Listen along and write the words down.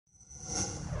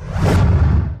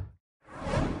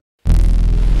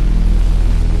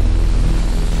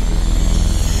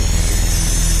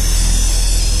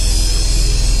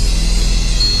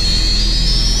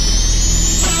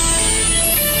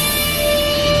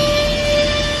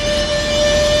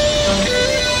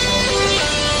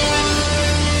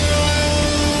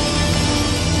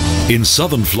In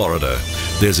southern Florida,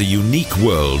 there's a unique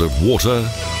world of water,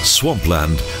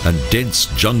 swampland, and dense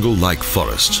jungle-like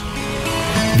forest.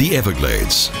 The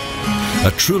Everglades,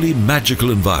 a truly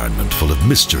magical environment full of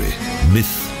mystery,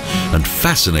 myth, and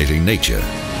fascinating nature.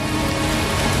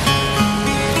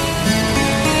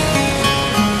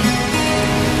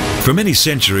 For many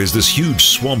centuries, this huge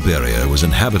swamp area was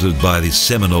inhabited by the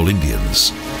Seminole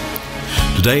Indians.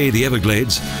 Today, the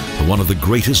Everglades are one of the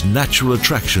greatest natural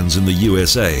attractions in the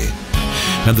U.S.A,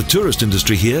 and the tourist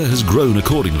industry here has grown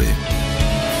accordingly.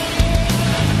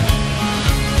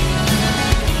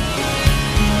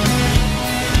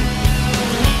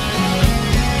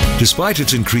 Despite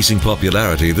its increasing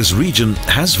popularity, this region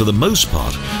has, for the most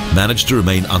part, managed to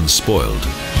remain unspoiled.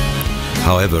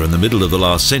 However, in the middle of the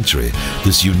last century,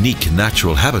 this unique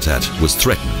natural habitat was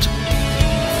threatened.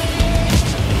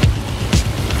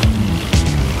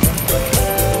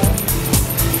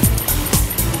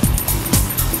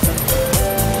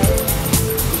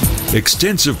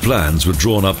 Extensive plans were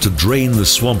drawn up to drain the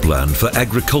swampland for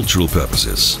agricultural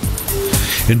purposes.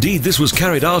 Indeed, this was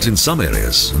carried out in some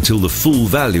areas until the full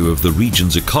value of the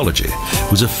region's ecology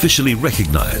was officially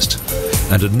recognized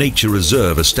and a nature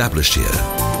reserve established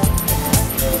here.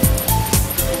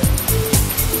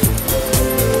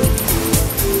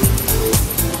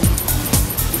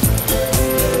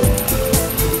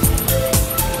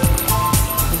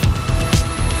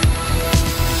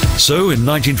 So, in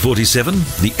 1947,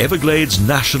 the Everglades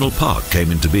National Park came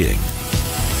into being.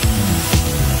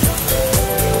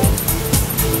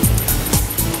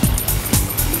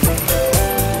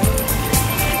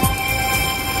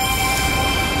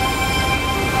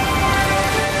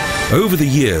 Over the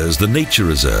years, the nature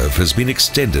reserve has been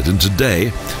extended, and today,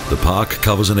 the park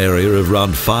covers an area of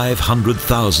around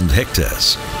 500,000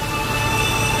 hectares.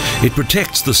 It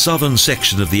protects the southern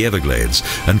section of the Everglades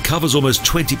and covers almost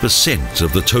 20%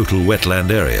 of the total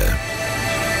wetland area.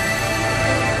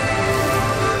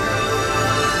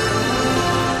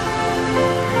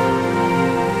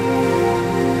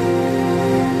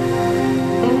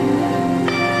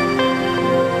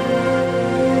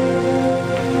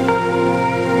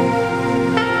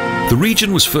 The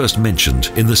region was first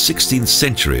mentioned in the 16th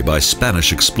century by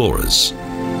Spanish explorers.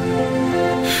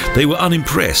 They were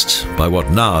unimpressed by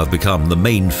what now have become the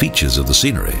main features of the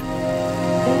scenery.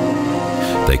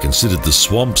 They considered the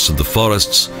swamps and the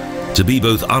forests to be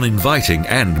both uninviting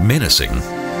and menacing.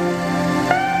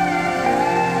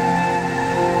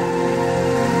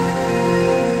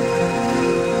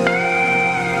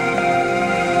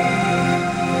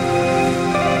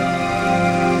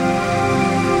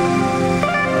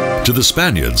 To the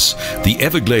Spaniards, the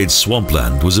Everglades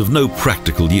swampland was of no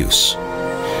practical use.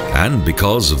 And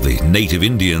because of the native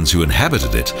Indians who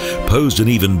inhabited it, posed an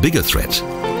even bigger threat.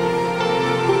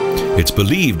 It's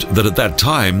believed that at that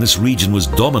time this region was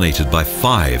dominated by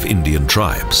 5 Indian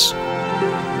tribes.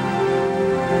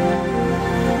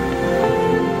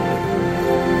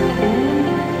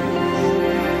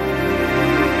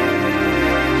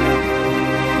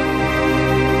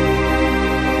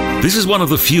 This is one of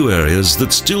the few areas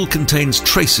that still contains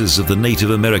traces of the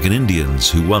Native American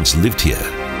Indians who once lived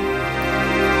here.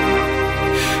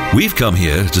 We've come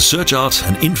here to search out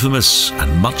an infamous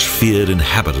and much feared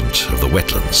inhabitant of the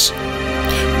wetlands,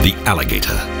 the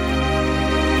alligator.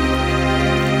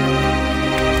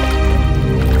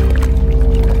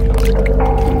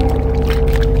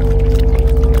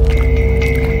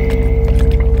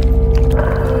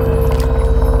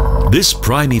 This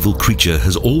primeval creature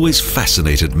has always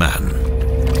fascinated man.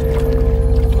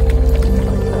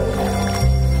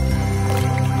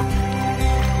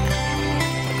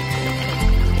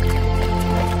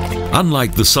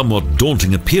 Unlike the somewhat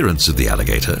daunting appearance of the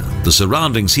alligator, the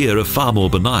surroundings here are far more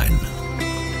benign.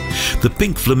 The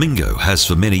pink flamingo has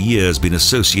for many years been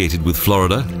associated with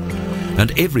Florida,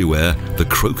 and everywhere the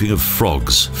croaking of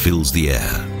frogs fills the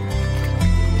air.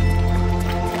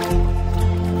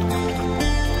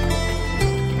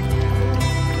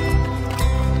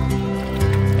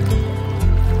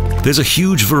 There's a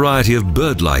huge variety of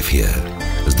bird life here,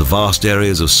 as the vast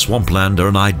areas of swampland are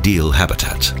an ideal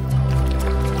habitat.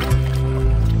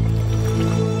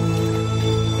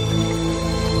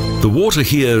 The water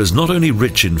here is not only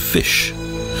rich in fish,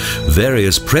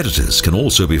 various predators can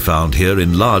also be found here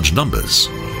in large numbers.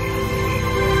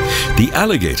 The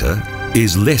alligator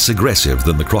is less aggressive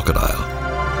than the crocodile.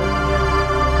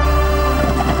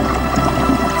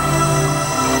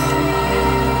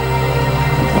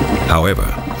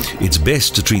 However, it's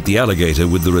best to treat the alligator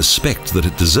with the respect that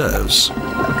it deserves.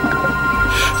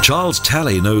 Charles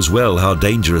Talley knows well how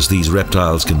dangerous these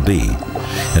reptiles can be,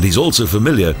 and he's also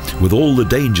familiar with all the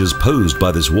dangers posed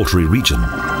by this watery region.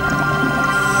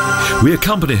 We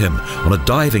accompany him on a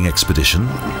diving expedition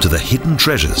to the hidden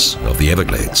treasures of the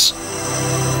Everglades.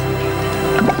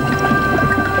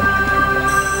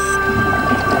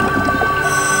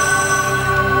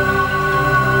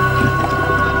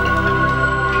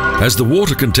 As the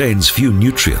water contains few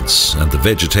nutrients and the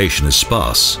vegetation is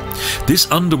sparse, this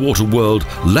underwater world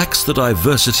lacks the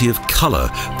diversity of color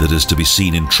that is to be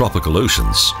seen in tropical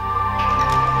oceans.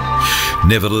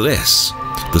 Nevertheless,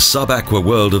 the subaqua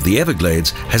world of the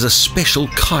Everglades has a special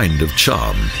kind of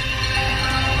charm.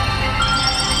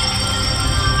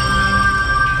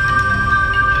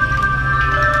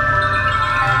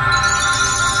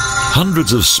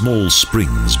 Hundreds of small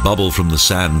springs bubble from the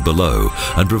sand below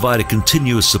and provide a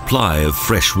continuous supply of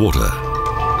fresh water.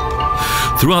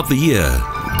 Throughout the year,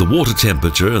 the water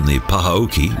temperature in the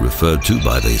Pahaoki, referred to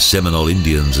by the Seminole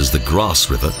Indians as the Grass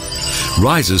River,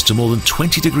 rises to more than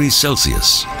 20 degrees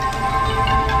Celsius.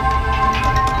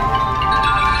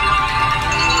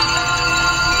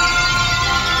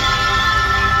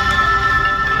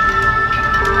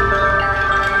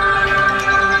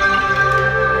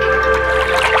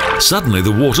 Suddenly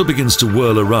the water begins to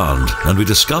whirl around and we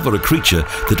discover a creature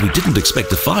that we didn't expect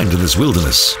to find in this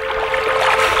wilderness.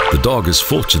 The dog is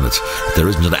fortunate that there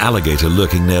isn't an alligator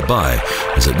lurking nearby,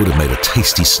 as it would have made a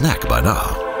tasty snack by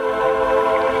now.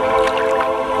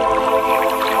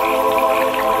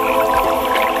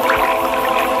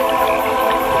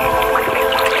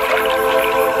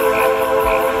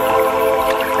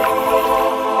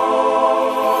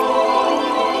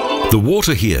 The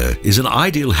water here is an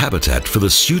ideal habitat for the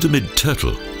pseudomid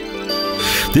turtle.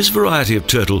 This variety of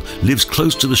turtle lives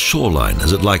close to the shoreline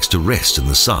as it likes to rest in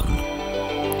the sun.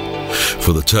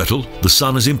 For the turtle, the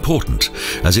sun is important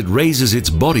as it raises its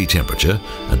body temperature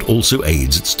and also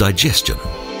aids its digestion.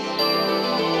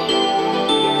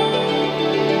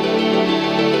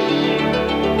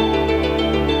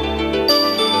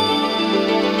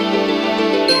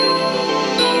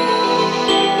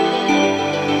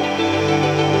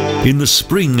 In the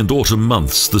spring and autumn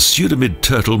months, the pseudomid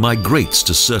turtle migrates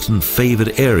to certain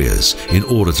favored areas in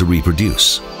order to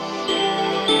reproduce.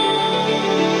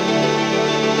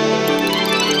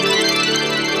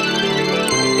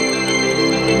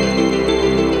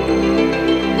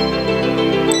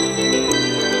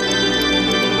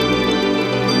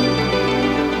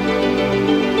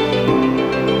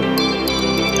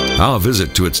 Our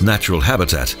visit to its natural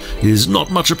habitat is not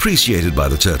much appreciated by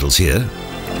the turtles here.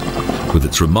 With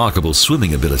its remarkable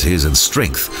swimming abilities and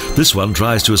strength, this one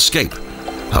tries to escape.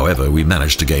 However, we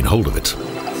manage to gain hold of it.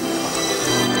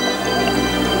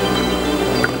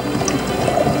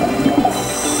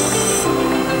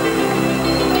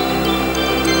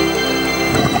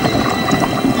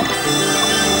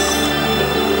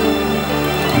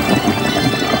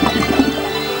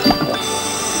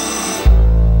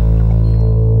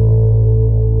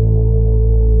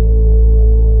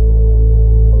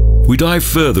 We dive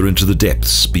further into the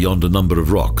depths beyond a number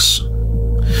of rocks.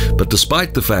 But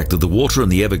despite the fact that the water in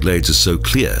the Everglades is so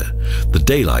clear, the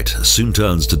daylight soon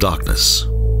turns to darkness.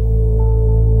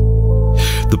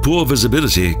 The poor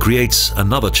visibility creates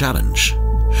another challenge.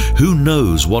 Who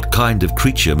knows what kind of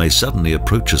creature may suddenly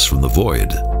approach us from the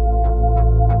void?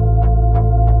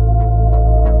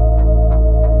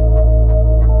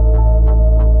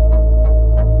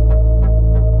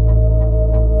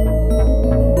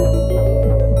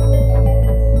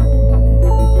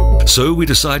 So we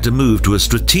decide to move to a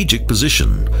strategic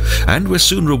position, and we're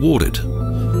soon rewarded.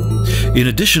 In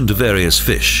addition to various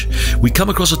fish, we come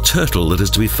across a turtle that is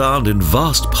to be found in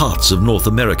vast parts of North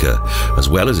America, as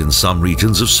well as in some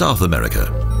regions of South America.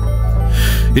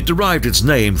 It derived its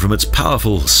name from its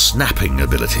powerful snapping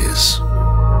abilities.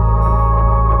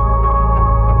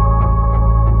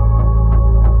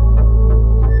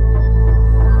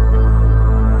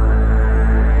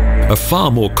 A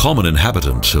far more common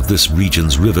inhabitant of this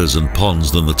region's rivers and ponds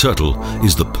than the turtle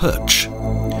is the perch.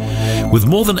 With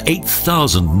more than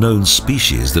 8,000 known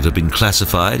species that have been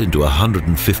classified into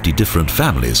 150 different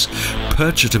families,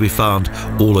 perch are to be found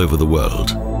all over the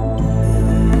world.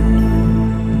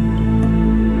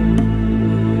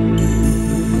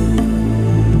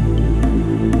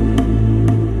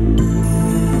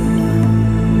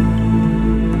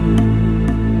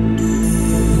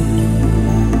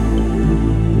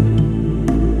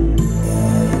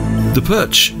 The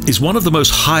perch is one of the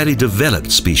most highly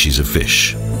developed species of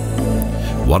fish.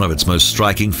 One of its most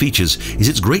striking features is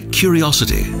its great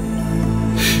curiosity.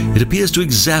 It appears to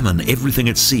examine everything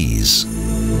it sees.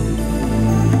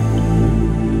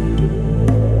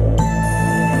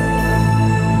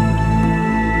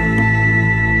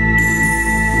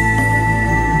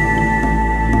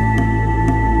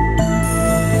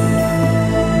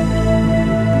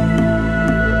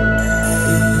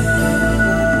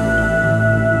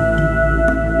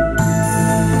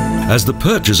 As the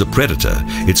perch is a predator,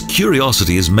 its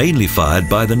curiosity is mainly fired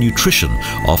by the nutrition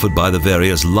offered by the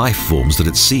various life forms that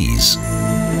it sees.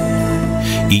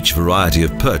 Each variety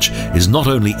of perch is not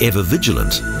only ever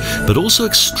vigilant, but also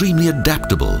extremely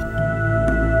adaptable.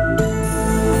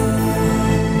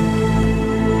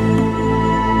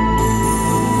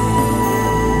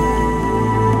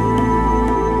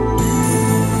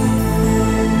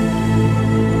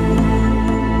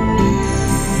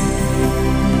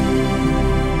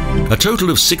 A total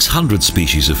of 600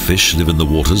 species of fish live in the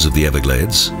waters of the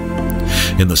Everglades.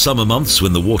 In the summer months,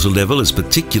 when the water level is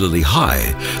particularly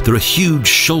high, there are huge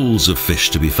shoals of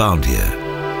fish to be found here.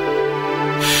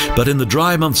 But in the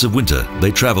dry months of winter,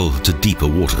 they travel to deeper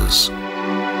waters.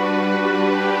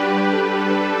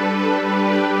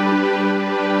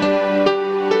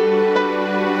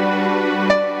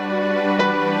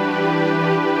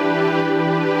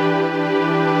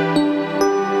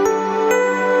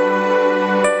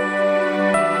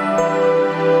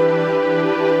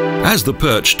 As the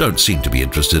perch don't seem to be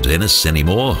interested in us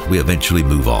anymore, we eventually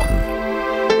move on.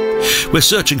 We're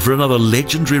searching for another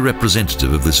legendary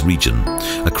representative of this region,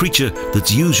 a creature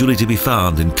that's usually to be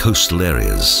found in coastal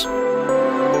areas.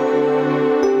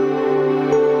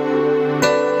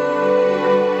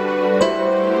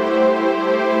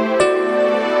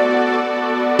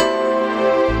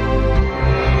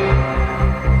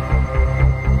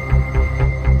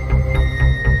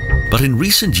 But in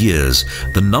recent years,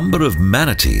 the number of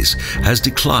manatees has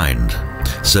declined,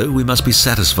 so we must be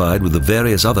satisfied with the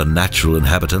various other natural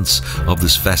inhabitants of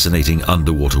this fascinating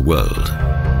underwater world.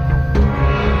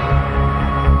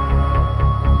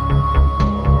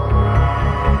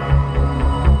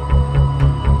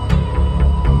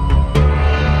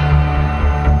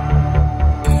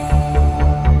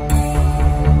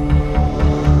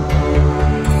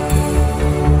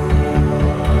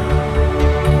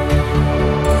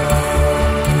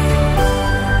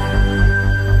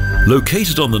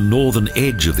 Located on the northern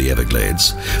edge of the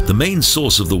Everglades, the main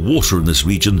source of the water in this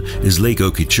region is Lake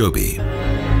Okeechobee.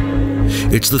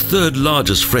 It's the third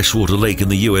largest freshwater lake in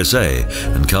the USA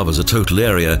and covers a total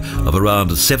area of around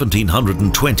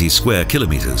 1,720 square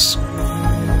kilometers.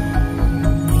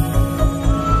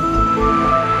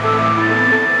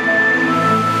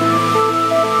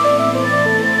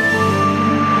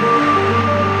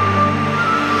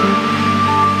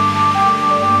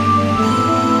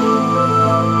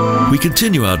 We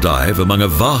continue our dive among a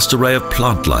vast array of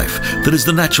plant life that is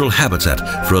the natural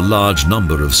habitat for a large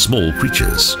number of small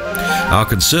creatures. Our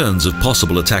concerns of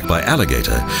possible attack by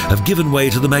alligator have given way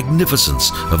to the magnificence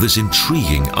of this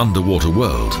intriguing underwater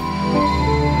world.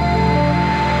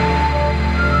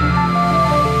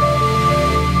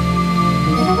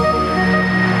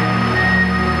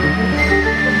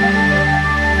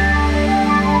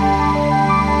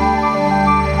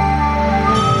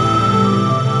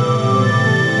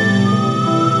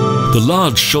 The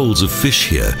large shoals of fish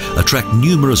here attract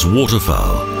numerous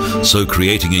waterfowl, so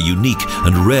creating a unique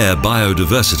and rare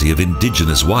biodiversity of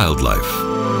indigenous wildlife.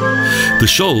 The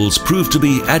shoals prove to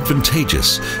be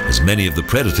advantageous, as many of the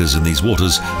predators in these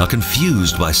waters are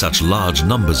confused by such large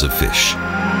numbers of fish.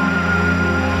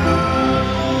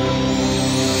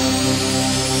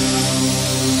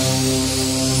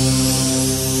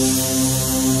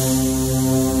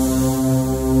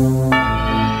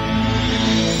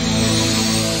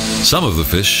 Some of the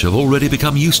fish have already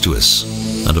become used to us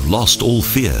and have lost all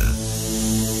fear.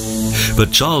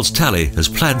 But Charles Talley has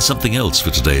planned something else for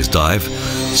today's dive,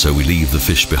 so we leave the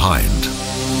fish behind.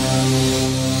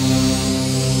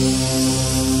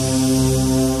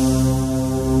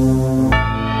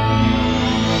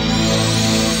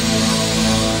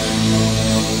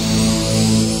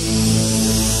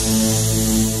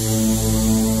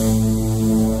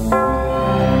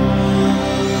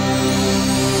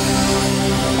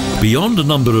 Beyond a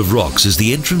number of rocks is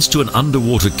the entrance to an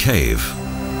underwater cave.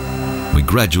 We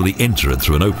gradually enter it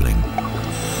through an opening.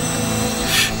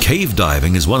 Cave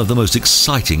diving is one of the most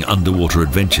exciting underwater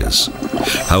adventures.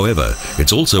 However,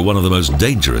 it's also one of the most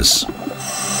dangerous.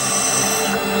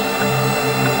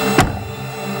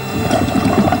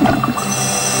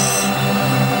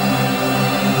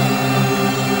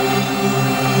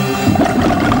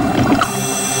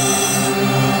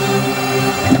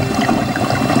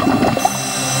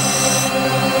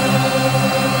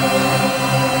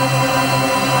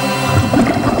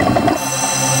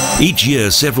 Each year,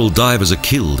 several divers are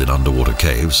killed in underwater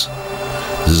caves.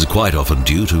 This is quite often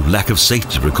due to lack of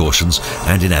safety precautions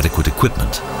and inadequate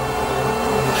equipment.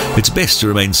 It's best to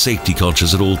remain safety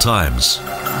conscious at all times.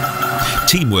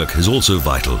 Teamwork is also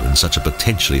vital in such a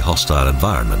potentially hostile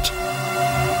environment.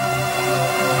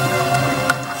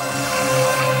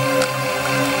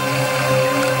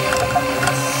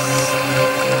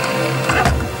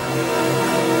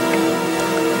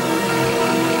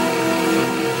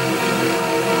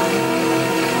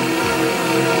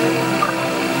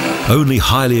 Only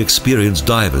highly experienced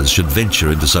divers should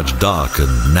venture into such dark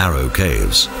and narrow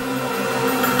caves.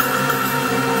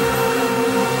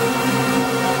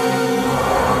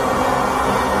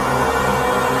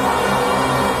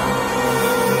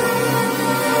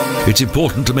 It's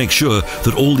important to make sure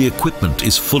that all the equipment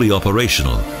is fully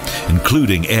operational,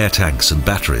 including air tanks and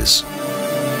batteries.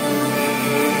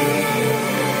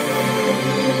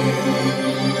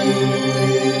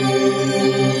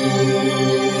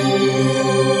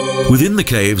 Within the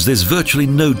caves, there's virtually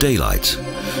no daylight.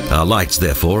 Our lights,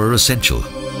 therefore, are essential.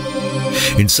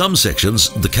 In some sections,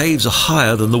 the caves are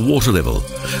higher than the water level,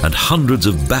 and hundreds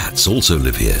of bats also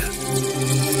live here.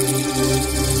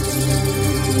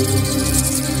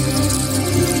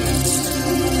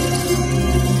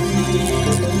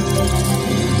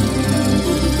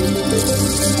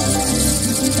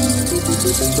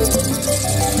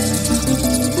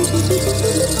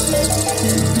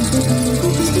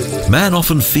 Man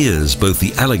often fears both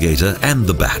the alligator and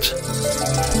the bat,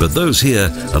 but those here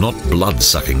are not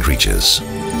blood-sucking creatures.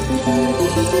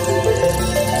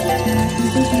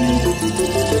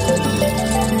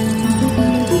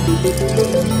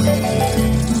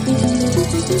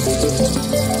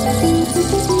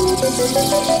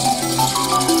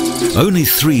 Only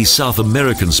 3 South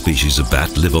American species of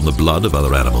bat live on the blood of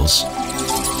other animals.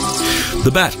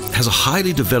 The bat has a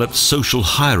highly developed social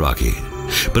hierarchy,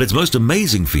 but its most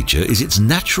amazing feature is its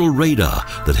natural radar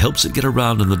that helps it get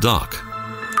around in the dark.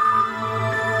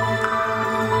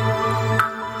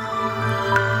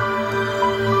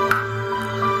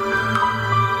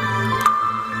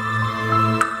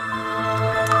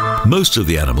 Most of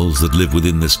the animals that live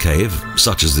within this cave,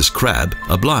 such as this crab,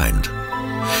 are blind.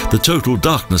 The total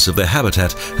darkness of their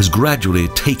habitat has gradually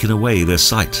taken away their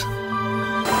sight.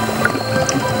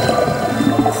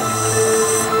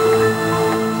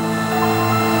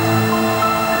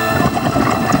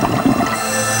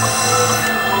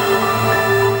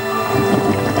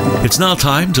 It's now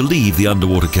time to leave the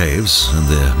underwater caves and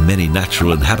their many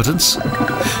natural inhabitants.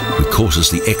 We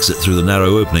cautiously exit through the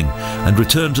narrow opening and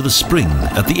return to the spring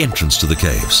at the entrance to the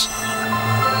caves.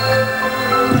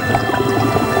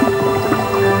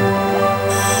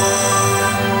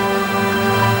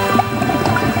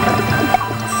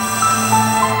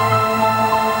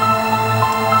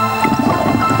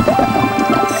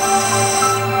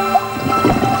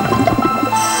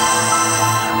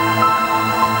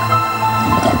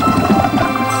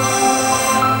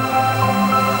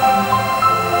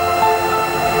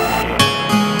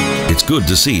 It's good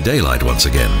to see daylight once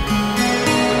again.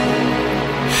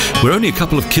 We're only a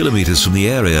couple of kilometers from the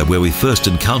area where we first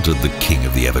encountered the king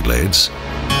of the Everglades.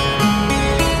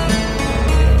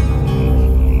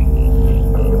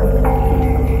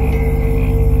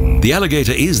 The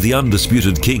alligator is the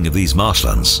undisputed king of these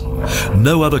marshlands.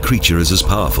 No other creature is as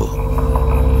powerful.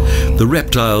 The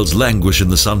reptiles languish in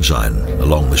the sunshine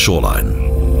along the shoreline.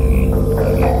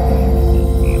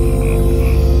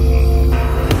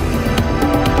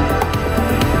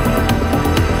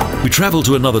 We travel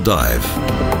to another dive.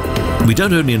 We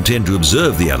don't only intend to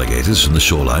observe the alligators from the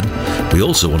shoreline, we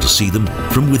also want to see them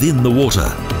from within the water.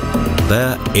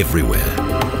 They're everywhere.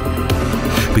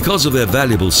 Because of their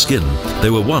valuable skin, they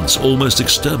were once almost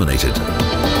exterminated.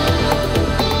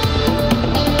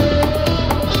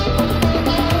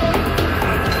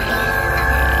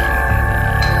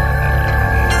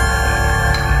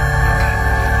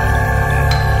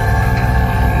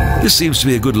 This seems to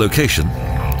be a good location.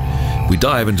 We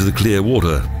dive into the clear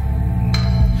water.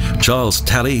 Charles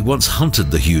Talley once hunted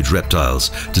the huge reptiles.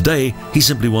 Today, he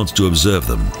simply wants to observe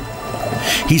them.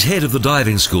 He's head of the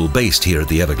diving school based here at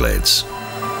the Everglades.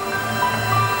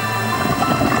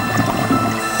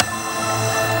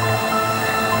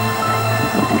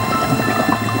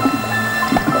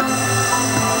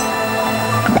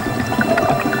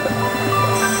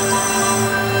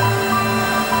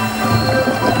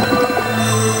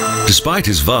 Despite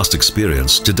his vast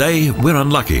experience, today we're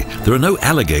unlucky. There are no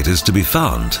alligators to be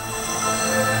found.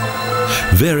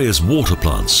 Various water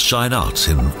plants shine out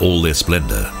in all their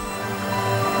splendor.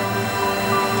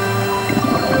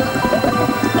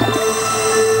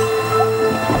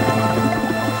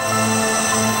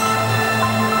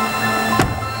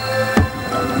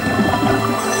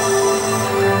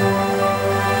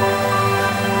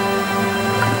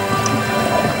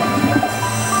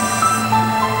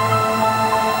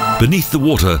 Beneath the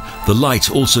water, the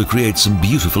light also creates some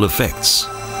beautiful effects.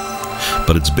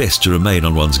 But it's best to remain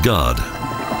on one's guard.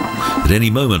 At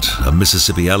any moment, a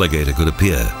Mississippi alligator could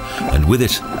appear, and with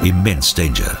it, immense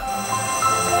danger.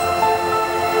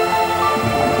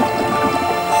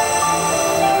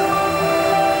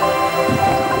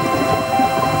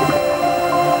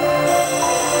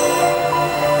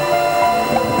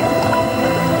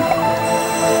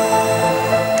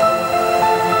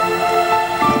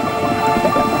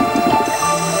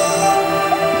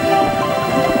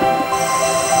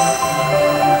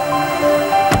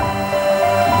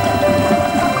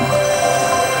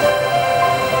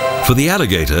 For the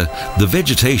alligator, the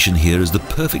vegetation here is the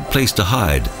perfect place to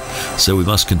hide, so we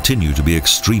must continue to be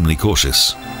extremely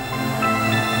cautious.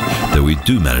 Though we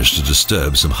do manage to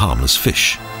disturb some harmless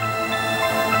fish.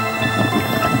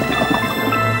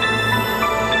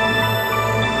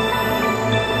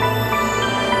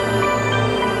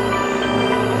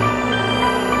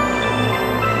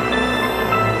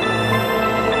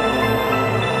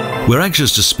 We're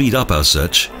anxious to speed up our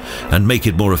search and make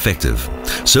it more effective,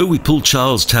 so we pull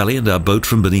Charles Tally and our boat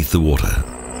from beneath the water.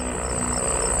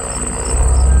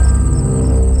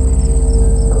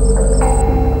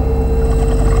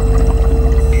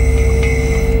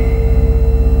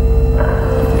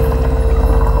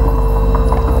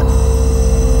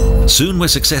 Soon we're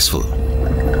successful.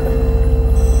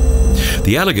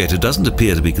 The alligator doesn't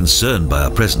appear to be concerned by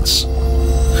our presence.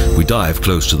 We dive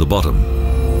close to the bottom.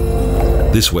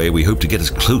 This way we hope to get as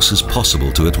close as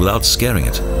possible to it without scaring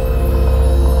it.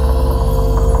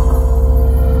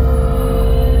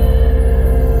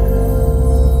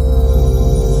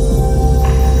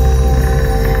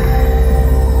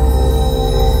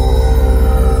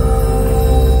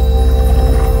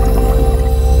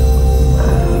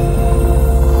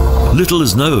 Little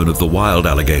is known of the wild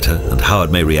alligator and how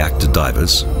it may react to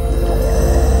divers.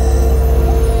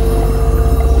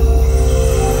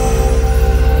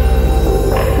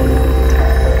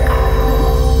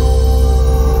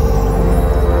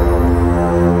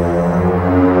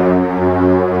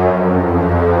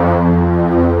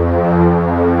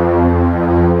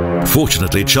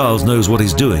 Fortunately, Charles knows what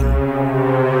he's doing.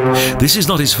 This is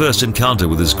not his first encounter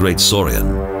with this great saurian.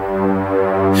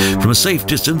 From a safe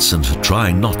distance and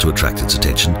trying not to attract its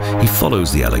attention, he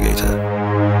follows the alligator.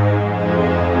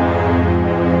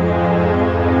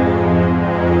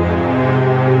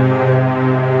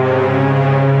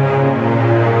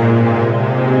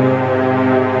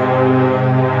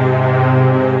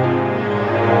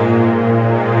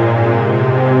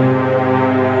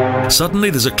 Suddenly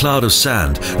there's a cloud of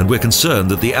sand and we're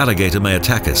concerned that the alligator may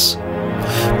attack us.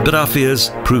 But our fears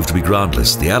prove to be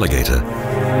groundless. The alligator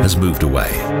has moved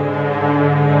away.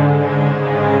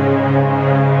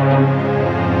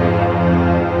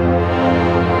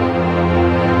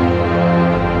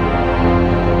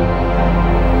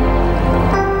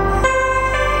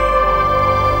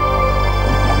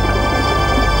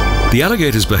 The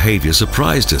alligator's behavior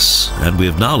surprised us, and we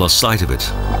have now lost sight of it.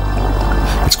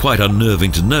 It's quite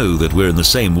unnerving to know that we're in the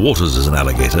same waters as an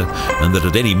alligator and that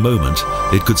at any moment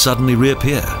it could suddenly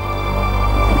reappear.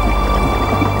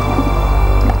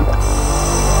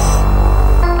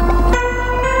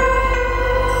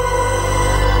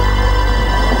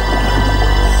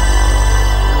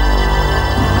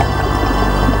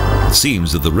 It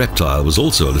seems that the reptile was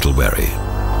also a little wary.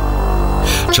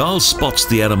 Charles spots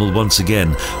the animal once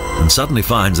again and suddenly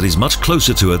finds that he's much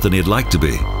closer to it than he'd like to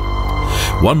be.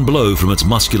 One blow from its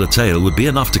muscular tail would be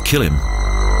enough to kill him,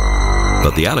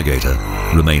 but the alligator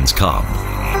remains calm.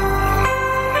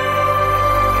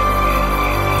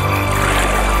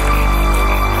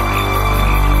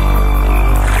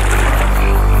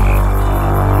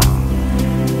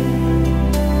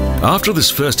 After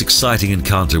this first exciting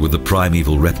encounter with the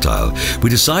primeval reptile, we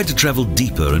decide to travel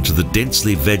deeper into the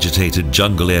densely vegetated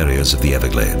jungle areas of the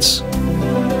Everglades.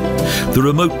 The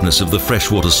remoteness of the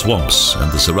freshwater swamps and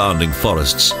the surrounding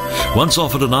forests once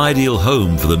offered an ideal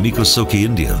home for the U.S.A.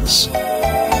 Indians.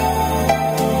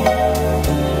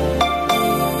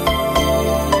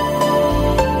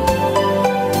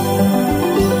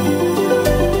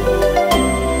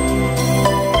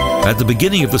 At the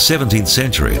beginning of the 17th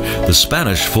century, the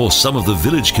Spanish forced some of the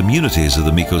village communities of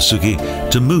the U.S.A.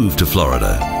 to move to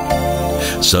Florida.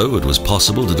 So it was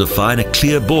possible to define a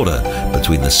clear border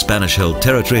between the Spanish-held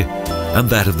territory and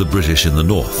that of the British in the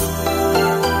north.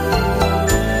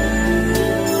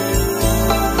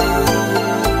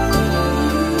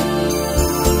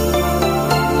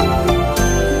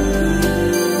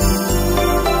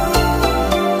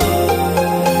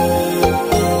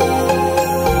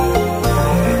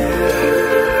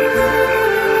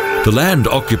 The land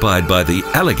occupied by the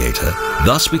alligator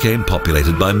thus became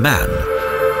populated by man.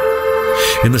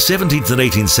 In the 17th and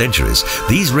 18th centuries,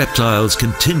 these reptiles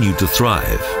continued to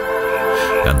thrive,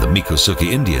 and the U.S.A.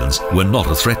 Indians were not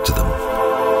a threat to them.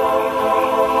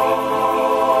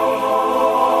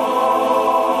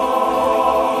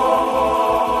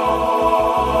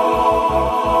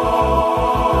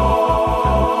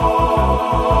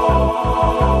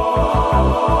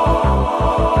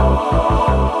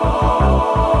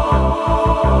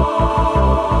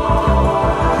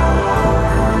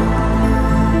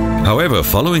 However, However,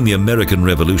 following the American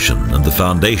Revolution and the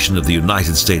foundation of the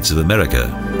United States of America,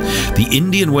 the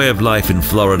Indian way of life in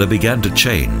Florida began to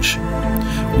change.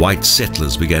 White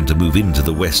settlers began to move into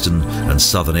the western and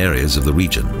southern areas of the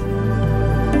region.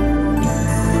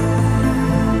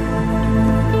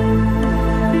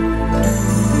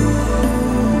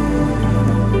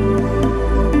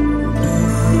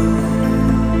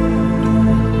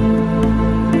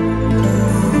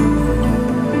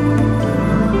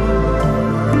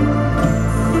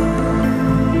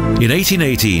 In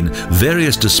 1818,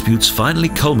 various disputes finally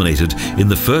culminated in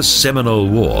the First Seminole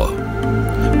War,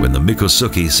 when the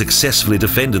Miccosukee successfully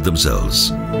defended themselves.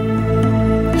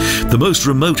 The most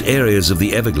remote areas of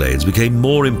the Everglades became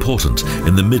more important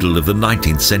in the middle of the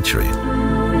 19th century.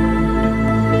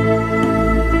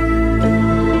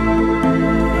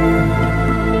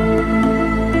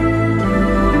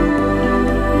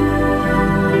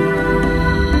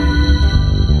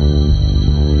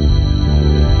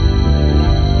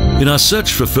 In our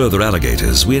search for further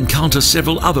alligators, we encounter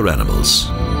several other animals.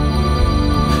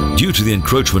 Due to the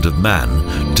encroachment of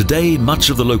man, today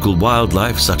much of the local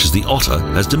wildlife, such as the otter,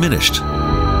 has diminished.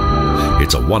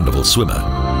 It's a wonderful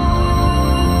swimmer.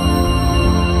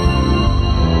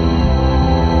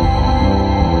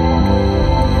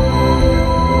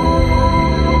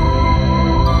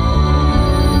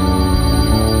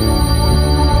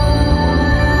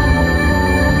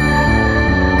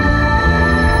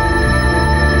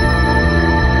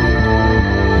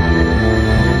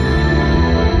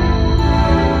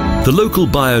 The local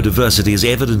biodiversity is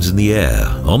evident in the air,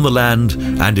 on the land,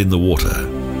 and in the water.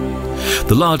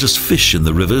 The largest fish in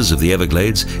the rivers of the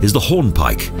Everglades is the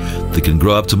hornpike, that can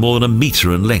grow up to more than 1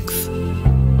 meter in length.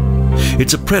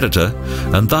 It's a predator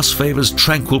and thus favours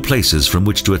tranquil places from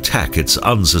which to attack its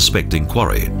unsuspecting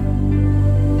quarry.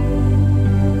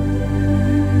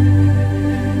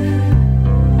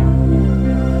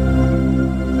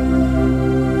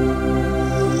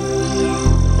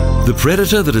 The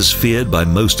predator that is feared by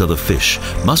most other fish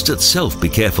must itself be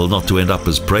careful not to end up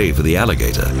as prey for the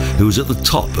alligator, who is at the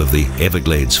top of the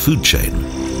Everglades food chain.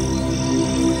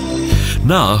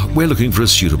 Now we're looking for a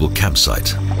suitable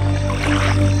campsite.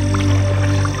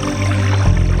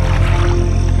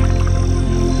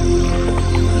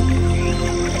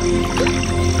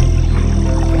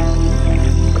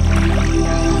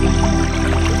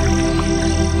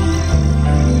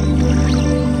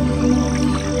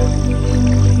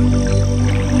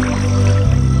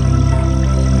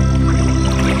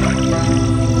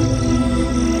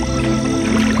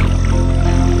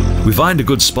 We find a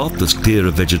good spot that's clear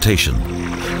of vegetation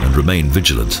and remain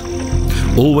vigilant,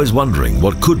 always wondering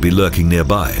what could be lurking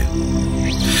nearby,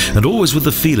 and always with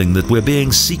the feeling that we're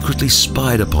being secretly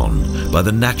spied upon by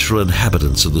the natural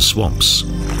inhabitants of the swamps.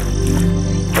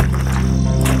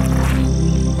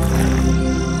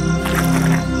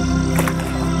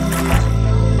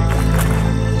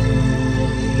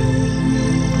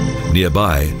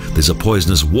 Nearby, there's a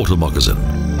poisonous water moccasin.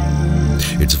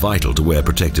 It's vital to wear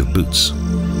protective boots.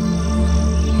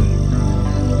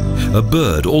 A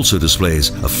bird also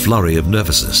displays a flurry of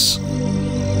nervousness.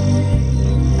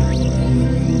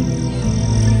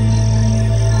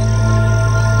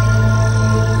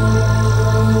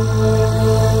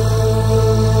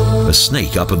 A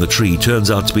snake up in the tree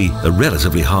turns out to be a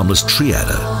relatively harmless tree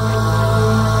adder.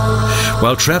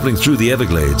 While traveling through the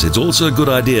Everglades, it's also a good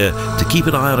idea to keep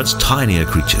an eye on its tinier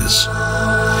creatures.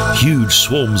 Huge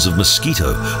swarms of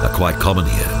mosquito are quite common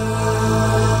here.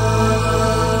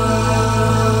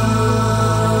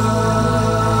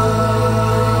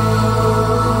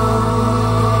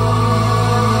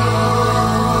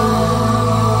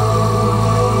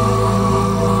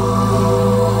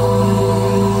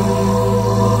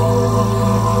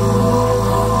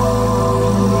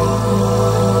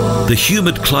 The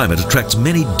humid climate attracts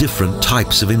many different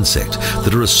types of insect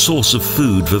that are a source of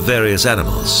food for various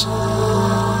animals.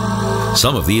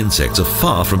 Some of the insects are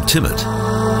far from timid.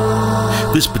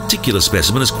 This particular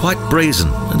specimen is quite brazen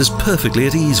and is perfectly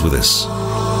at ease with us.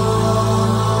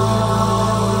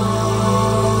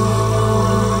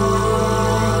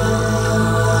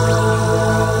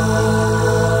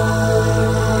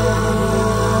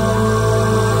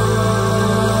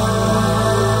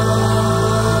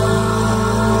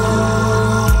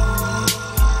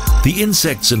 The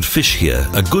insects and fish here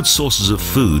are good sources of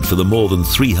food for the more than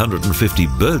 350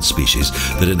 bird species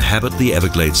that inhabit the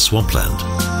Everglades swampland.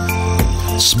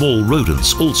 Small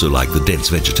rodents also like the dense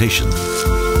vegetation.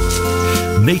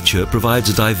 Nature provides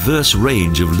a diverse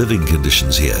range of living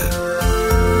conditions here.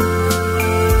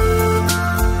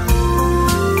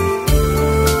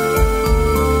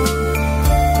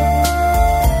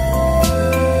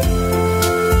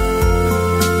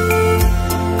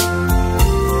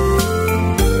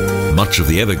 Much of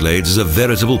the Everglades is a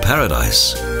veritable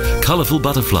paradise. Colourful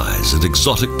butterflies and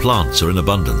exotic plants are in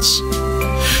abundance.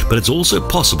 But it's also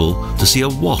possible to see a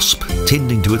wasp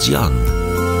tending to its young.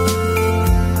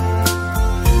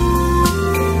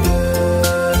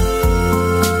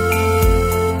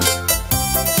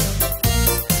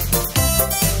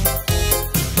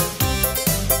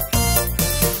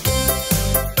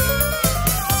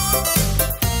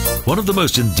 One of the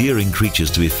most endearing creatures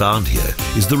to be found here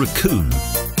is the raccoon,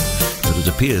 but it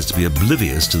appears to be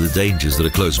oblivious to the dangers that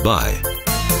are close by.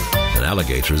 An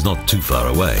alligator is not too far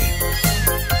away.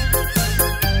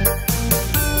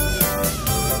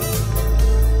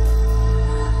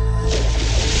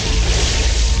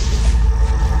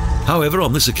 However,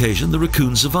 on this occasion, the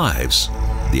raccoon survives.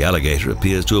 The alligator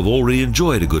appears to have already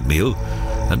enjoyed a good meal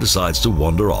and decides to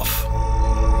wander off.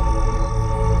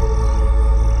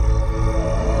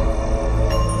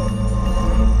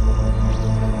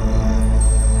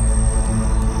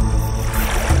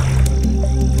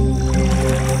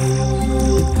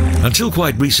 Until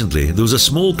quite recently, there was a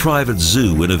small private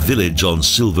zoo in a village on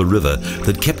Silver River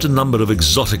that kept a number of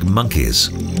exotic monkeys.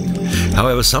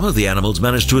 However, some of the animals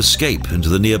managed to escape into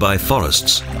the nearby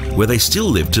forests, where they still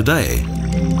live today.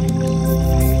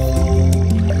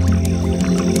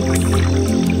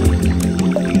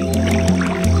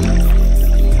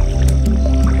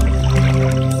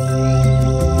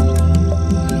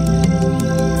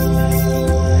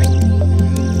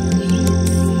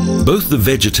 Both the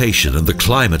vegetation and the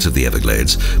climate of the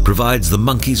Everglades provides the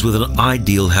monkeys with an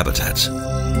ideal habitat.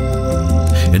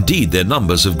 Indeed, their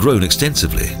numbers have grown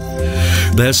extensively.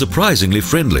 They are surprisingly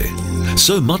friendly,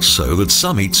 so much so that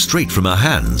some eat straight from our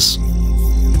hands.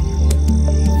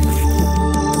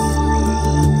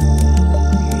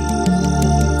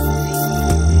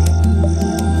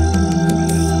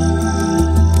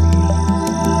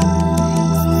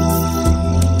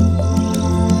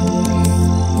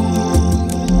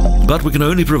 But we can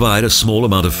only provide a small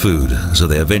amount of food, so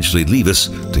they eventually leave us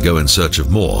to go in search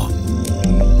of more.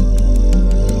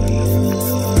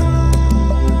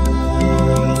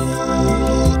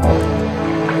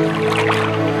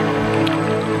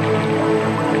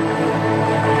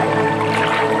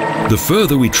 The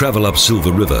further we travel up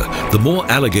Silver River, the more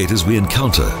alligators we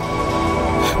encounter.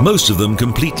 Most of them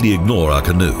completely ignore our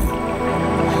canoe.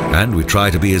 And we try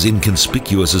to be as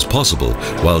inconspicuous as possible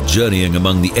while journeying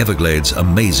among the Everglades'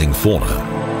 amazing fauna.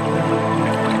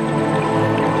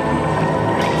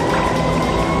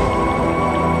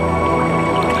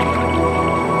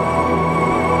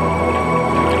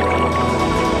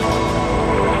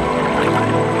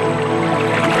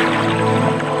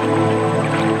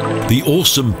 The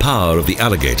awesome power of the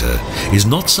alligator is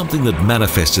not something that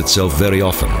manifests itself very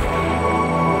often.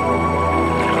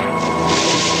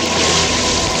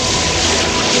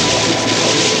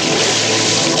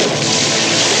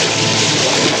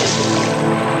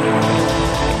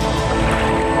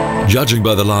 Judging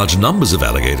by the large numbers of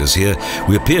alligators here,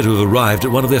 we appear to have arrived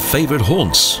at one of their favorite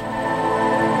haunts.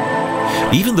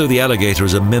 Even though the alligator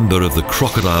is a member of the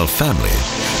crocodile family,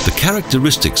 the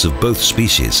characteristics of both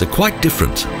species are quite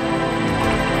different.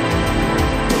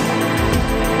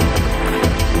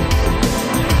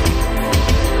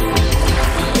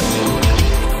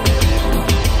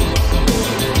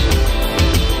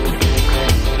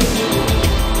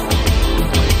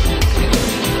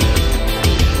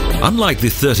 Unlike the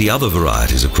 30 other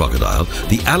varieties of crocodile,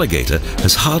 the alligator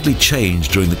has hardly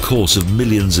changed during the course of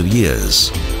millions of years.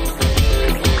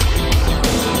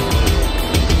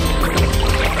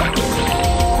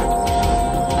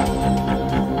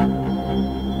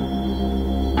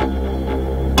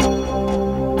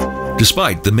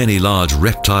 Despite the many large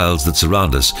reptiles that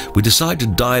surround us, we decide to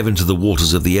dive into the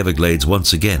waters of the Everglades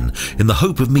once again in the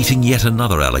hope of meeting yet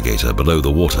another alligator below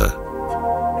the water.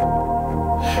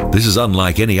 This is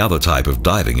unlike any other type of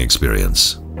diving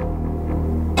experience.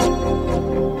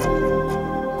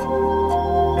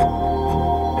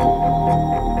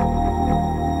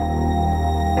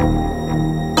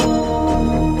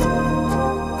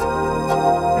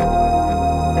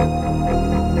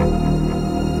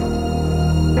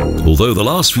 Although the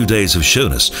last few days have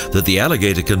shown us that the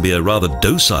alligator can be a rather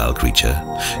docile creature,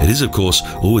 it is of course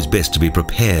always best to be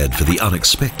prepared for the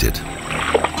unexpected.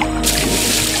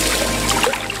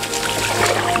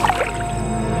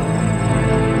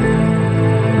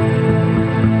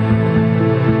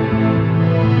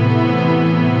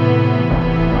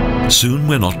 Soon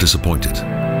we're not disappointed.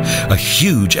 A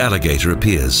huge alligator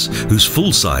appears, whose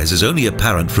full size is only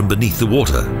apparent from beneath the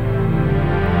water.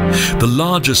 The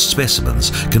largest specimens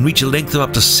can reach a length of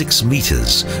up to 6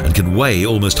 meters and can weigh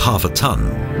almost half a ton.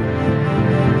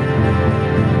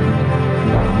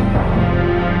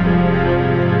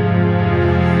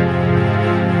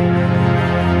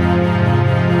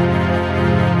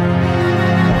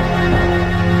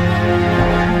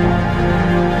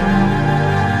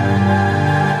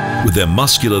 With their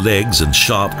muscular legs and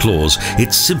sharp claws,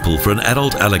 it's simple for an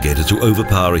adult alligator to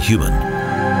overpower a human.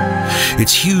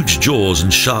 Its huge jaws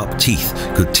and sharp teeth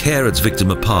could tear its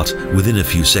victim apart within a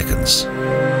few seconds.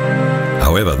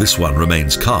 However, this one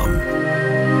remains calm.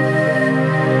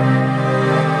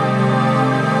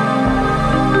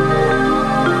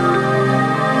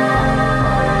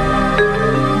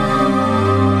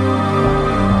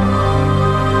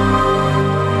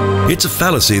 It's a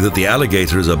fallacy that the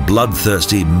alligator is a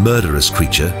bloodthirsty, murderous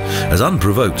creature. As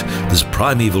unprovoked, this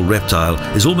primeval reptile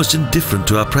is almost indifferent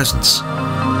to our presence.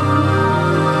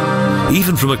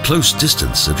 Even from a close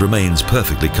distance, it remains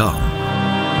perfectly calm.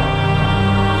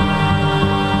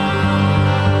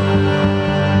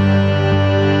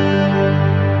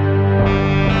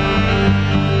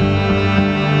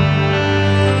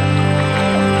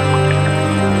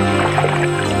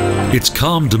 Its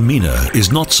calm demeanor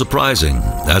is not surprising,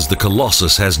 as the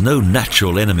colossus has no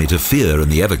natural enemy to fear in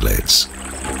the Everglades.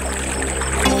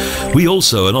 We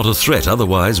also are not a threat,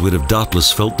 otherwise we'd have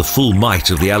doubtless felt the full might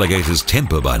of the alligator's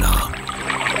temper by now.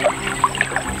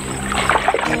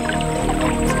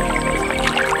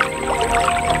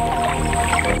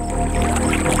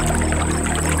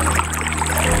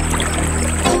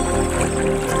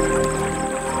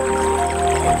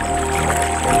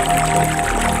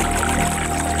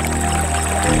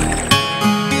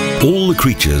 All the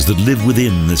creatures that live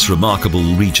within this remarkable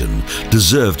region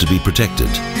deserve to be protected.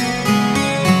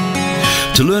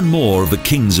 To learn more of the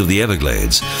kings of the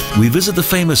Everglades, we visit the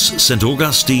famous St.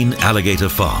 Augustine Alligator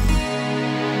Farm.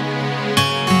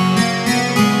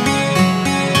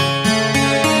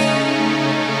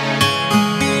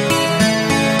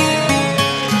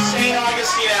 St.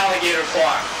 Augustine Alligator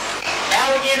Farm.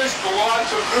 Alligators belong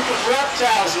to a group of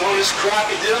reptiles known as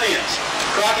crocodilians.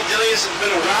 Crocodilians have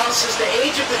been around since the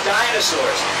age of the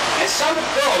dinosaurs, and some of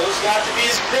those got to be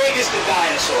as big as the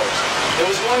dinosaurs. There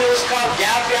was one that was called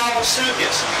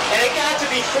Gabgalopsuchus, and it got to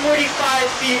be 45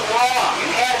 feet long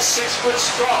and had 6 foot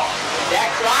strong.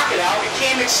 That crocodile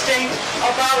became extinct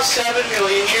about 7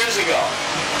 million years ago.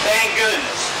 Thank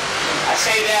goodness. I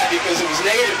say that because it was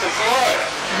native to Florida.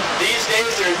 These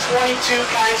days there are 22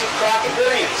 kinds of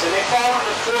crocodilians, and they fall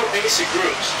into 4 basic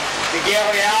groups: the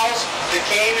gharials, the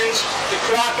caimans, the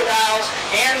crocodiles,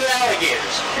 and the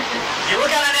alligators. If you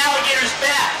look on an alligator's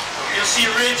back, you'll see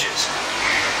ridges.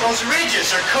 Those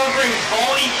ridges are covering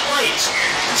bony plates.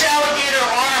 It's alligator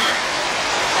armor.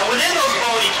 And within those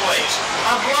bony plates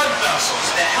are blood vessels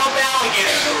that help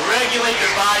alligators to regulate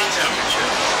their body temperature.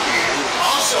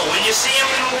 Also, when you see them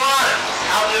in the water,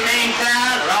 out in the main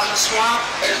pond or out in the swamp,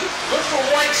 look for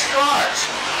white scars.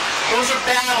 Those are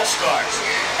battle scars.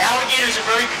 Alligators are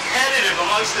very competitive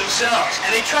amongst themselves,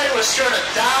 and they try to assert a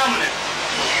dominance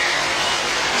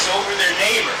over their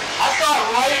neighbor. I thought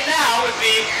right now would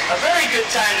be a very good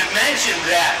time to mention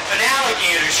that if an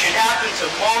alligator should happen to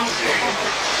bone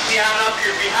down up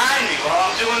here behind me while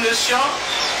I'm doing this show,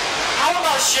 how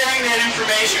about sharing that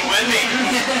information with me?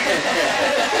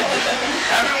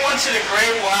 Every once in a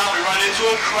great while we run into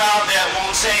a crowd that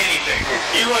won't say anything.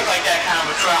 You look like that kind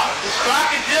of a crowd.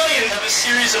 Crocodilians have a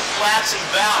series of flats and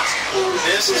bounce.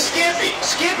 This is Skippy.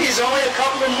 Skippy is only a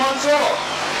couple of months old.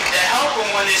 To help them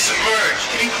when they submerge,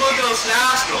 can include those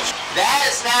nostrils. That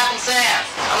is Snap and Sam.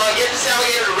 I'm going to get this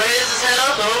alligator to raise his head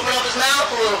up and open up his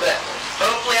mouth a little bit.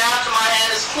 Hopefully after my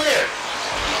hand is cleared.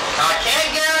 Now I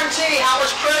can't guarantee how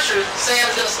much pressure Sam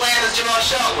is going to slam his jaw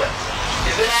shut with.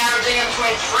 He's been averaging in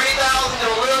between 3,000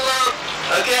 to a little low.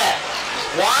 Okay.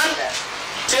 1,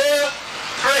 2,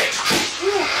 3.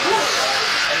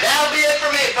 And that'll be it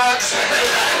for me, folks.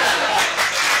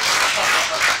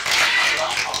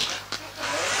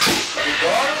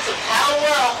 Regardless of how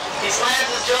well he slams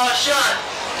his jaw shut,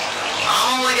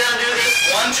 I'm only going to do this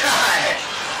one time.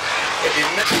 If you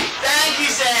Thank you,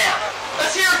 Sam.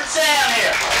 Let's hear it from Sam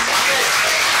here.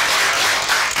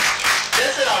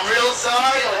 Listen, I'm real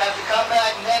sorry. You'll have to come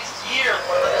back next year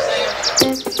for another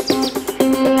Sam.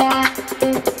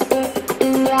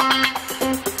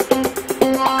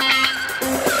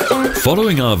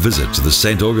 Following our visit to the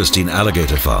St. Augustine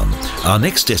Alligator Farm, our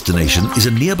next destination is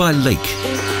a nearby lake.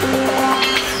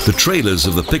 The trailers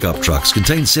of the pickup trucks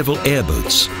contain several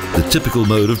airboats, the typical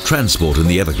mode of transport in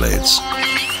the Everglades.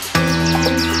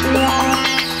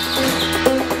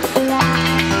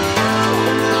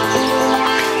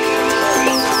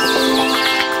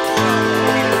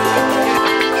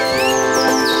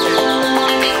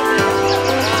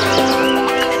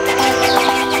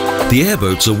 The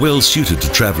airboats are well suited to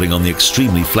traveling on the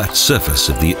extremely flat surface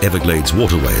of the Everglades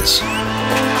waterways.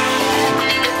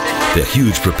 Their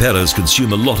huge propellers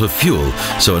consume a lot of fuel,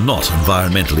 so are not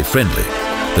environmentally friendly.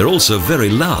 They're also very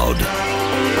loud.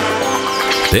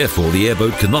 Therefore, the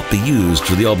airboat cannot be used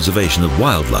for the observation of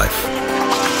wildlife.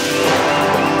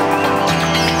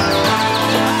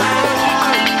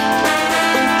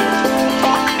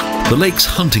 The lake's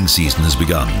hunting season has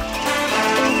begun.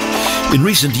 In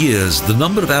recent years, the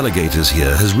number of alligators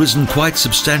here has risen quite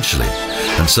substantially,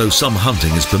 and so some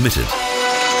hunting is permitted.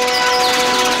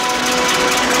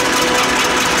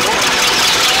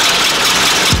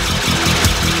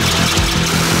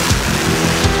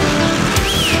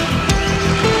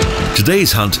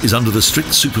 Today's hunt is under the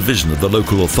strict supervision of the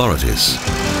local authorities.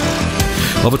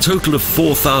 Of a total of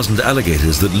 4,000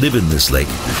 alligators that live in this lake,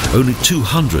 only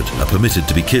 200 are permitted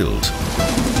to be killed.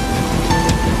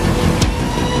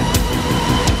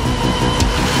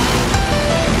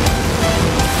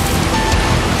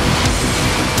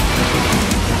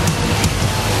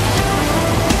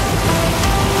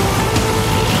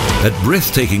 At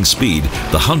breathtaking speed,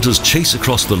 the hunters chase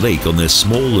across the lake on their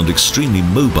small and extremely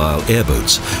mobile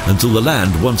airboats until the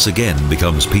land once again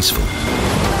becomes peaceful.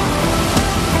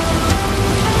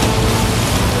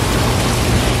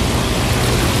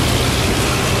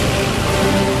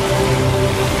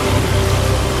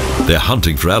 They're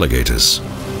hunting for alligators.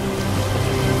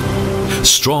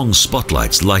 Strong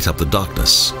spotlights light up the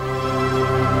darkness.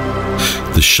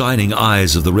 The shining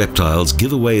eyes of the reptiles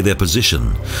give away their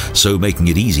position, so making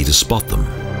it easy to spot them.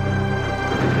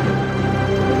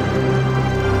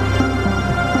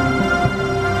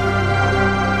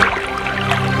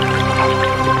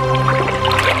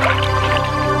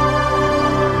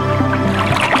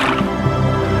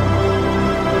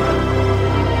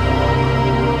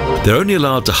 They're only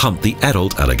allowed to hunt the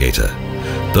adult alligator.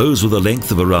 Those with a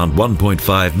length of around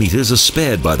 1.5 meters are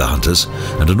spared by the hunters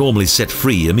and are normally set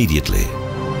free immediately.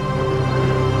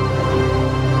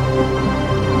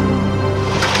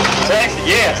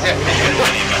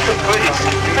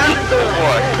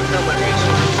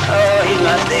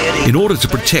 In order to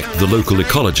protect the local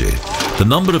ecology, the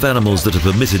number of animals that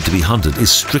are permitted to be hunted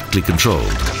is strictly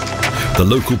controlled. The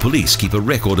local police keep a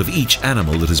record of each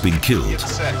animal that has been killed.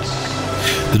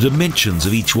 The dimensions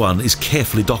of each one is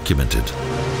carefully documented.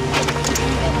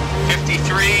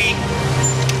 53.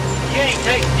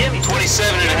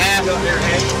 27 and a half.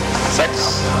 6.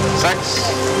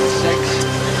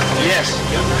 Yes.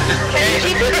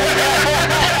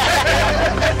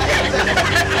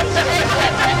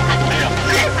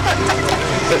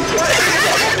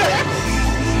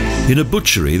 In a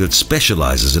butchery that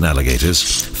specializes in alligators,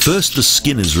 first the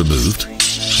skin is removed.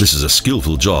 This is a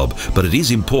skillful job, but it is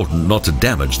important not to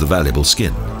damage the valuable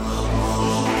skin.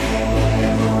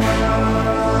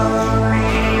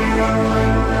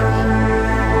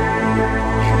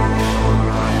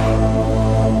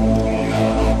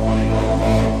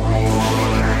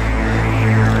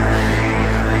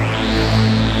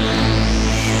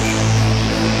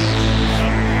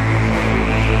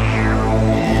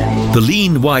 The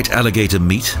lean white alligator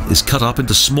meat is cut up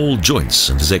into small joints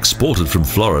and is exported from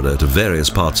Florida to various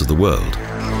parts of the world.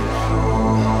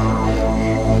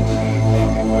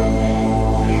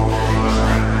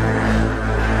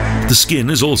 The skin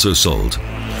is also sold.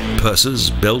 Purses,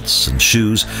 belts, and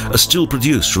shoes are still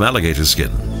produced from alligator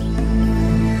skin.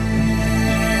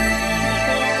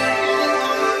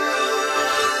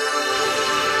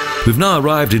 We've now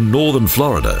arrived in northern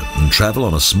Florida and travel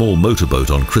on a small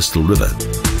motorboat on Crystal River.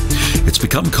 It's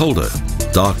become colder.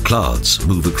 Dark clouds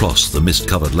move across the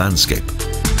mist-covered landscape.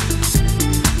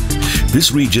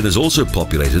 This region is also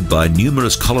populated by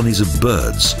numerous colonies of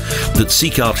birds that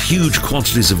seek out huge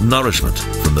quantities of nourishment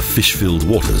from the fish-filled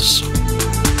waters.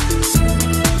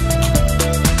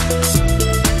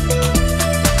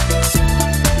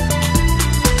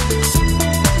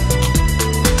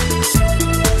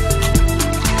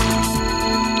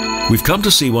 We've come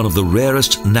to see one of the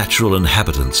rarest natural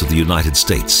inhabitants of the United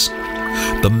States,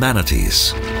 the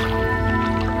manatees.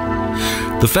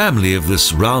 The family of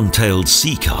this round-tailed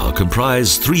sea cow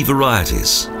comprise 3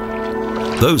 varieties.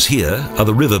 Those here are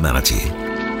the river manatee.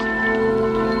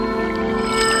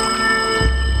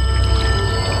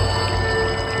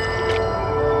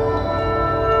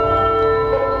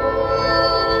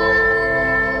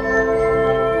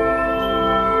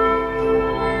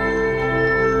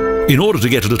 In order to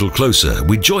get a little closer,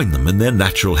 we join them in their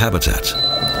natural habitat.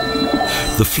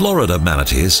 The Florida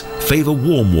manatees favor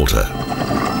warm water.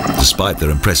 Despite their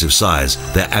impressive size,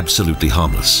 they're absolutely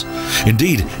harmless.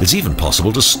 Indeed, it's even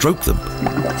possible to stroke them.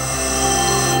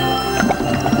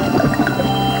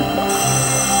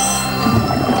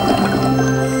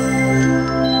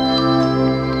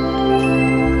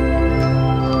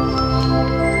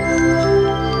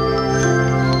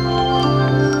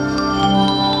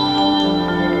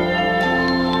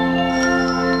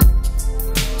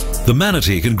 The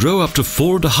manatee can grow up to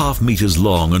 4.5 meters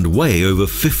long and weigh over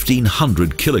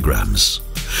 1,500 kilograms.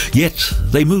 Yet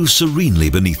they move serenely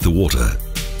beneath the water.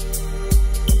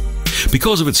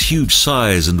 Because of its huge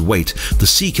size and weight, the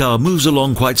sea cow moves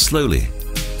along quite slowly.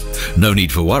 No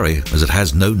need for worry, as it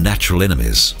has no natural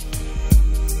enemies.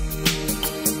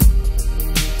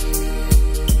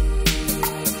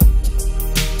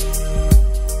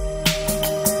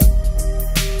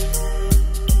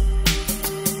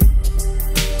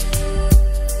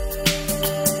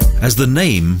 As the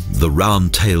name, the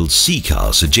round-tailed sea cow,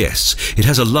 suggests, it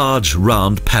has a large,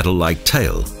 round, paddle-like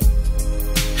tail.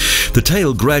 The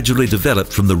tail gradually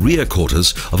developed from the rear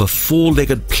quarters of a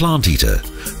four-legged plant-eater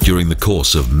during the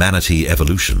course of manatee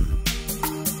evolution.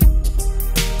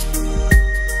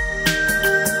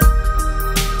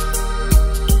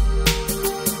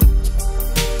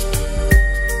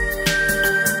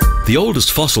 The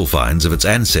oldest fossil finds of its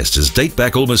ancestors date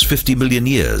back almost 50 million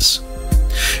years.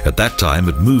 At that time,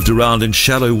 it moved around in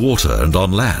shallow water and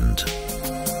on land.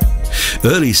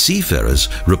 Early seafarers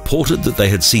reported that they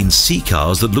had seen sea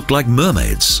cows that looked like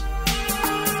mermaids.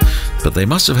 But they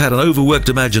must have had an overworked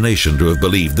imagination to have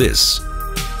believed this.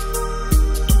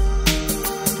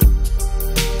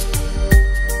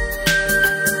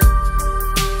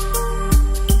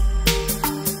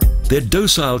 Their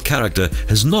docile character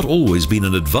has not always been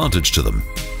an advantage to them.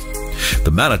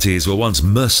 The manatees were once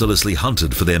mercilessly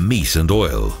hunted for their meat and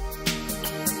oil.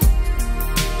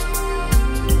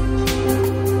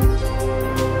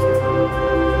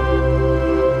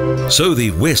 So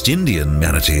the West Indian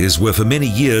manatees were for many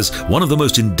years one of the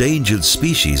most endangered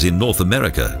species in North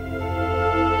America.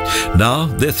 Now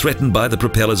they're threatened by the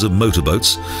propellers of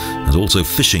motorboats and also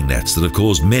fishing nets that have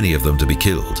caused many of them to be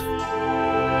killed.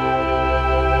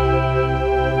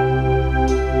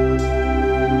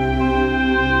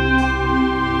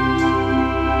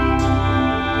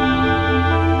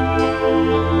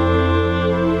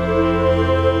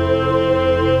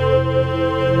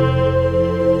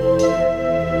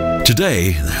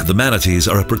 Today, the manatees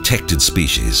are a protected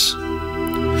species.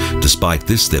 Despite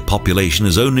this, their population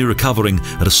is only recovering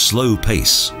at a slow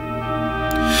pace.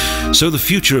 So the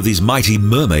future of these mighty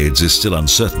mermaids is still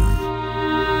uncertain.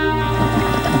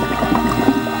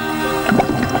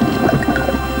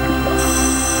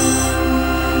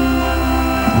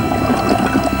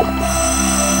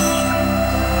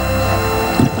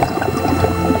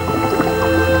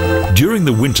 During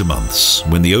the winter months,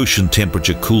 when the ocean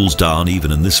temperature cools down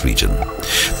even in this region,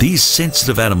 these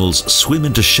sensitive animals swim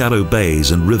into shallow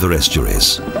bays and river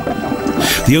estuaries.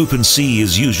 The open sea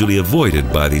is usually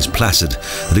avoided by these placid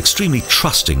and extremely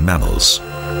trusting mammals.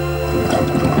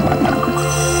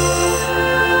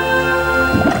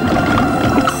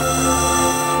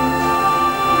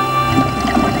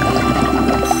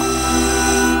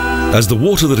 As the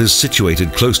water that is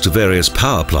situated close to various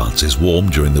power plants is warm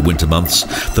during the winter months,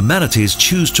 the manatees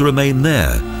choose to remain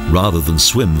there rather than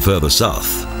swim further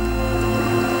south.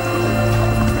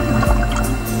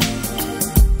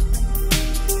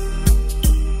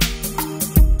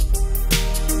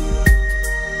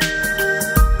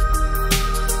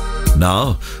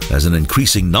 Now, as an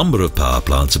increasing number of power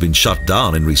plants have been shut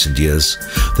down in recent years,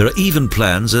 there are even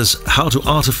plans as how to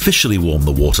artificially warm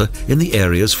the water in the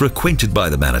areas frequented by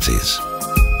the manatees.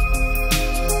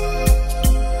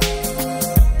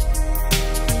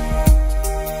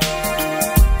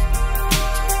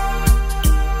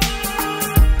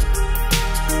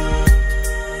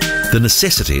 The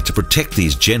necessity to protect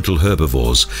these gentle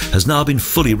herbivores has now been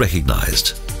fully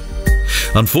recognized.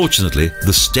 Unfortunately,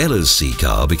 the Steller's sea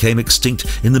cow became extinct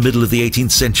in the middle of the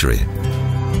 18th century.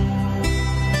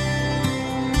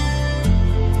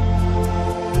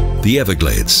 The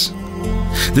Everglades.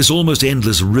 This almost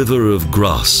endless river of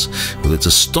grass, with its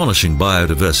astonishing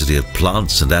biodiversity of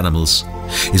plants and animals,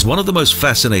 is one of the most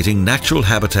fascinating natural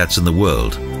habitats in the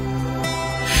world.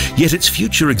 Yet its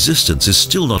future existence is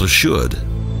still not assured.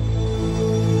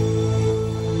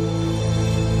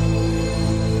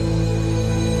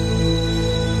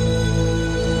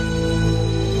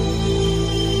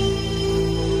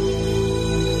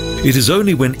 It is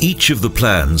only when each of the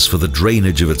plans for the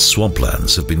drainage of its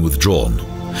swamplands have been withdrawn,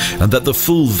 and that the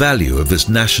full value of this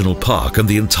national park and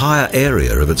the entire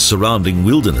area of its surrounding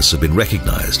wilderness have been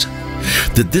recognized,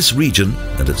 that this region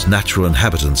and its natural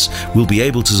inhabitants will be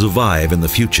able to survive in the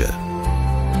future.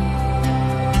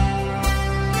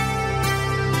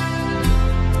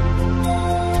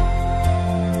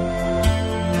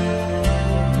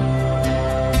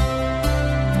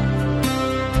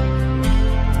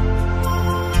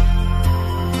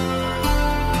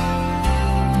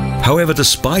 However,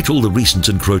 despite all the recent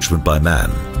encroachment by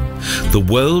man, the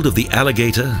world of the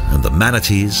alligator and the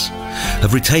manatees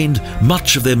have retained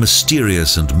much of their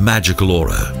mysterious and magical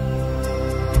aura.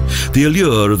 The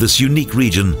allure of this unique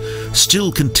region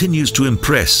still continues to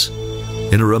impress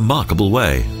in a remarkable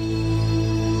way.